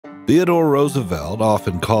Theodore Roosevelt,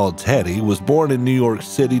 often called Teddy, was born in New York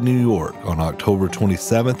City, New York on October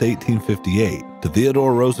 27, 1858, to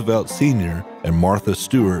Theodore Roosevelt Sr. and Martha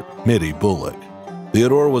Stewart Mittie Bullock.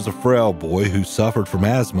 Theodore was a frail boy who suffered from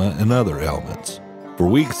asthma and other ailments. For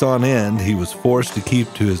weeks on end, he was forced to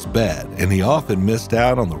keep to his bed, and he often missed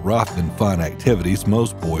out on the rough and fun activities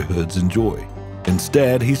most boyhoods enjoy.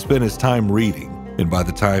 Instead, he spent his time reading, and by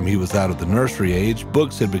the time he was out of the nursery age,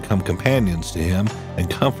 books had become companions to him and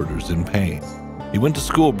comforters in pain. He went to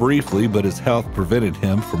school briefly, but his health prevented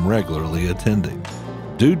him from regularly attending.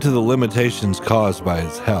 Due to the limitations caused by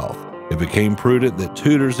his health, it became prudent that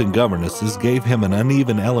tutors and governesses gave him an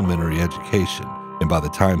uneven elementary education, and by the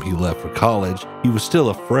time he left for college, he was still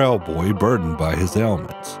a frail boy burdened by his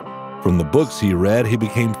ailments. From the books he read, he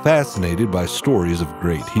became fascinated by stories of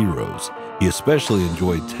great heroes. He especially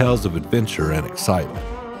enjoyed tales of adventure and excitement.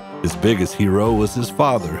 His biggest hero was his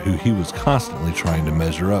father, who he was constantly trying to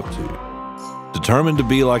measure up to. Determined to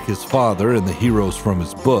be like his father and the heroes from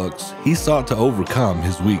his books, he sought to overcome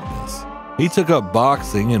his weakness. He took up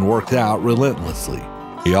boxing and worked out relentlessly.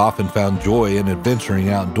 He often found joy in adventuring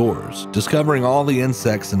outdoors, discovering all the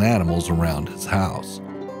insects and animals around his house.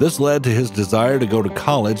 This led to his desire to go to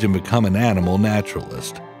college and become an animal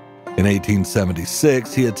naturalist. In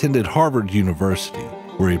 1876, he attended Harvard University,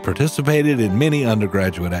 where he participated in many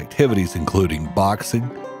undergraduate activities including boxing,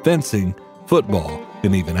 fencing, football,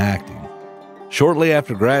 and even acting. Shortly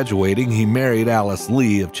after graduating, he married Alice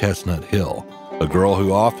Lee of Chestnut Hill, a girl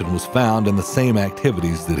who often was found in the same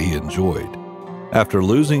activities that he enjoyed. After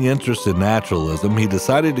losing interest in naturalism, he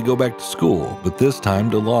decided to go back to school, but this time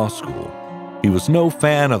to law school. He was no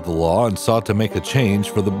fan of the law and sought to make a change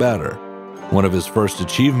for the better. One of his first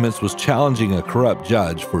achievements was challenging a corrupt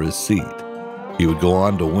judge for his seat. He would go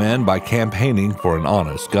on to win by campaigning for an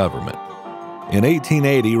honest government. In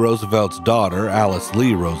 1880, Roosevelt's daughter, Alice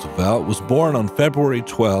Lee Roosevelt, was born on February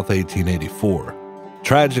 12, 1884.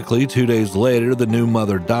 Tragically, 2 days later, the new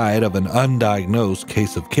mother died of an undiagnosed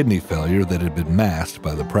case of kidney failure that had been masked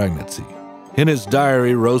by the pregnancy. In his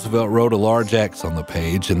diary, Roosevelt wrote a large X on the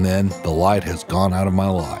page, and then, "The light has gone out of my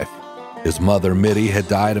life." His mother, Mittie, had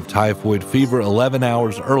died of typhoid fever 11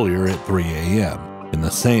 hours earlier at 3 a.m. in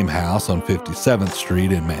the same house on 57th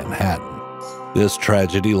Street in Manhattan. This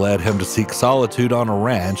tragedy led him to seek solitude on a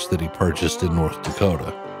ranch that he purchased in North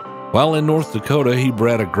Dakota. While in North Dakota, he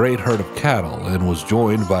bred a great herd of cattle and was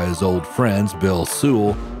joined by his old friends Bill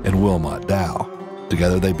Sewell and Wilmot Dow.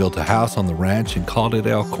 Together they built a house on the ranch and called it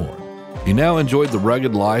Elkhorn. He now enjoyed the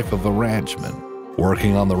rugged life of a ranchman,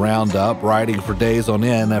 working on the roundup, riding for days on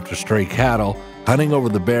end after stray cattle, hunting over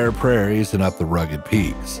the bare prairies and up the rugged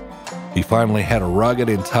peaks. He finally had a rugged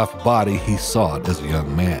and tough body he sought as a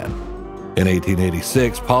young man. In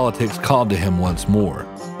 1886, politics called to him once more,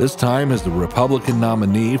 this time as the Republican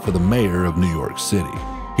nominee for the mayor of New York City.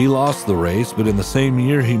 He lost the race, but in the same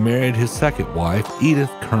year he married his second wife,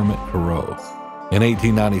 Edith Kermit Carew. In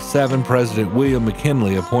 1897, President William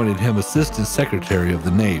McKinley appointed him Assistant Secretary of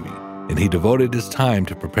the Navy, and he devoted his time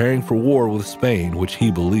to preparing for war with Spain, which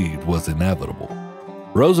he believed was inevitable.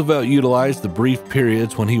 Roosevelt utilized the brief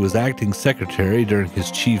periods when he was acting secretary during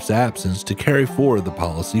his chief's absence to carry forward the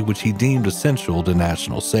policy which he deemed essential to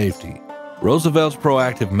national safety. Roosevelt's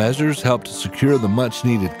proactive measures helped to secure the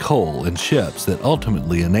much-needed coal and ships that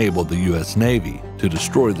ultimately enabled the U.S. Navy to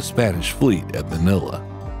destroy the Spanish fleet at Manila.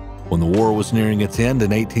 When the war was nearing its end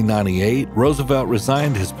in 1898, Roosevelt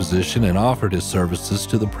resigned his position and offered his services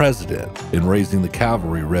to the president in raising the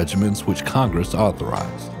cavalry regiments which Congress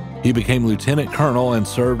authorized. He became lieutenant colonel and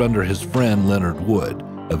served under his friend Leonard Wood,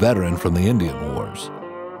 a veteran from the Indian Wars.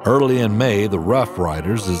 Early in May, the Rough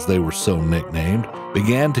Riders, as they were so nicknamed,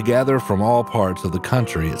 began to gather from all parts of the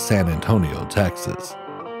country at San Antonio, Texas.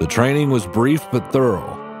 The training was brief but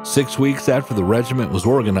thorough. 6 weeks after the regiment was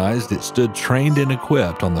organized, it stood trained and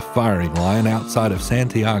equipped on the firing line outside of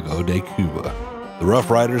Santiago de Cuba. The Rough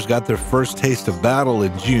Riders got their first taste of battle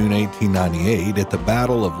in June 1898 at the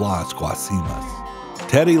Battle of Las Guasimas.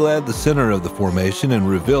 Teddy led the center of the formation and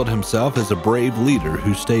revealed himself as a brave leader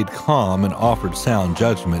who stayed calm and offered sound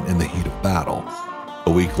judgment in the heat of battle.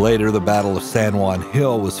 A week later, the Battle of San Juan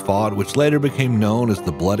Hill was fought, which later became known as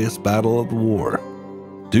the bloodiest battle of the war.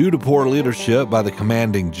 Due to poor leadership by the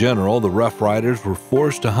commanding general, the Rough Riders were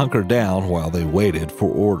forced to hunker down while they waited for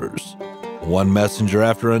orders. One messenger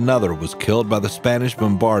after another was killed by the Spanish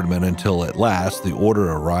bombardment until at last the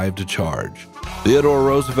order arrived to charge. Theodore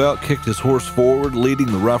Roosevelt kicked his horse forward, leading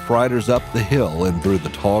the Rough Riders up the hill and through the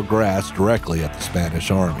tall grass directly at the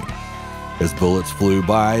Spanish army. As bullets flew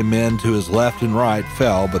by, men to his left and right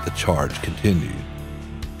fell, but the charge continued.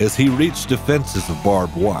 As he reached defenses of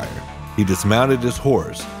barbed wire, he dismounted his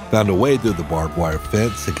horse, found a way through the barbed wire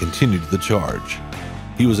fence and continued the charge.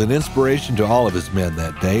 He was an inspiration to all of his men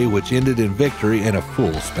that day, which ended in victory and a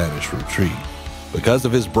full Spanish retreat. Because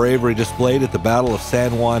of his bravery displayed at the Battle of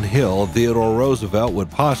San Juan Hill, Theodore Roosevelt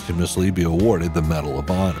would posthumously be awarded the Medal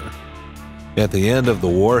of Honor. At the end of the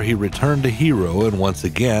war, he returned a hero and once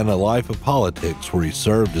again a life of politics where he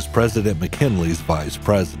served as President McKinley's vice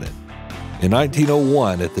president. In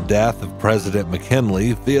 1901, at the death of President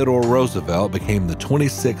McKinley, Theodore Roosevelt became the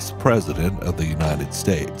 26th President of the United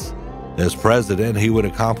States. As president, he would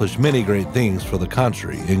accomplish many great things for the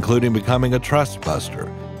country, including becoming a trust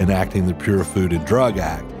buster, enacting the Pure Food and Drug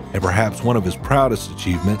Act, and perhaps one of his proudest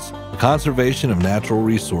achievements, the conservation of natural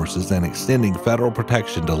resources and extending federal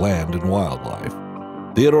protection to land and wildlife.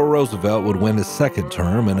 Theodore Roosevelt would win his second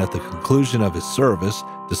term and at the conclusion of his service,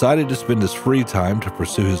 decided to spend his free time to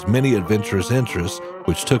pursue his many adventurous interests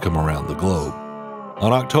which took him around the globe.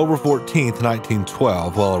 On October 14,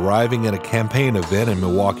 1912, while arriving at a campaign event in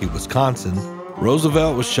Milwaukee, Wisconsin,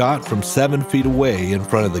 Roosevelt was shot from 7 feet away in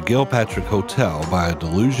front of the Gilpatrick Hotel by a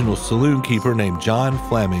delusional saloon keeper named John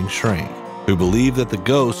Fleming Shrink, who believed that the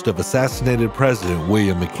ghost of assassinated President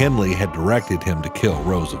William McKinley had directed him to kill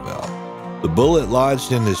Roosevelt. The bullet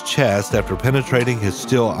lodged in his chest after penetrating his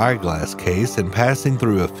steel eyeglass case and passing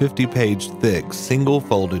through a 50-page thick,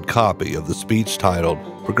 single-folded copy of the speech titled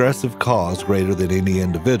 "Progressive Cause Greater Than Any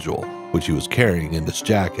Individual," which he was carrying in his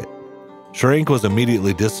jacket. Shrink was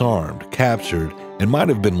immediately disarmed, captured, and might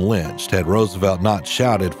have been lynched had Roosevelt not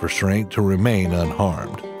shouted for Shrink to remain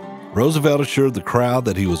unharmed. Roosevelt assured the crowd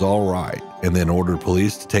that he was all right, and then ordered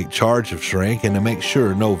police to take charge of Shrink and to make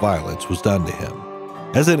sure no violence was done to him.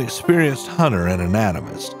 As an experienced hunter and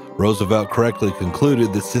anatomist, Roosevelt correctly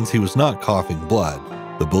concluded that since he was not coughing blood,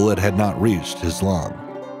 the bullet had not reached his lung.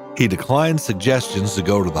 He declined suggestions to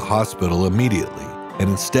go to the hospital immediately and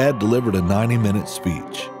instead delivered a 90-minute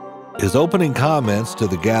speech. His opening comments to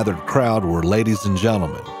the gathered crowd were, "Ladies and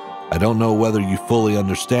gentlemen, I don't know whether you fully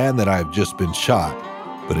understand that I have just been shot,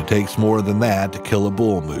 but it takes more than that to kill a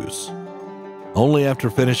bull moose." Only after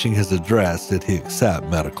finishing his address did he accept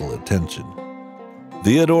medical attention.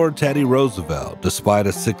 Theodore Teddy Roosevelt, despite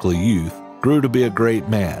a sickly youth, grew to be a great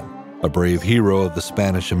man, a brave hero of the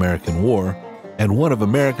Spanish-American War, and one of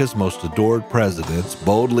America's most adored presidents,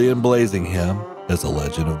 boldly emblazing him as a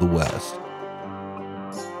legend of the West.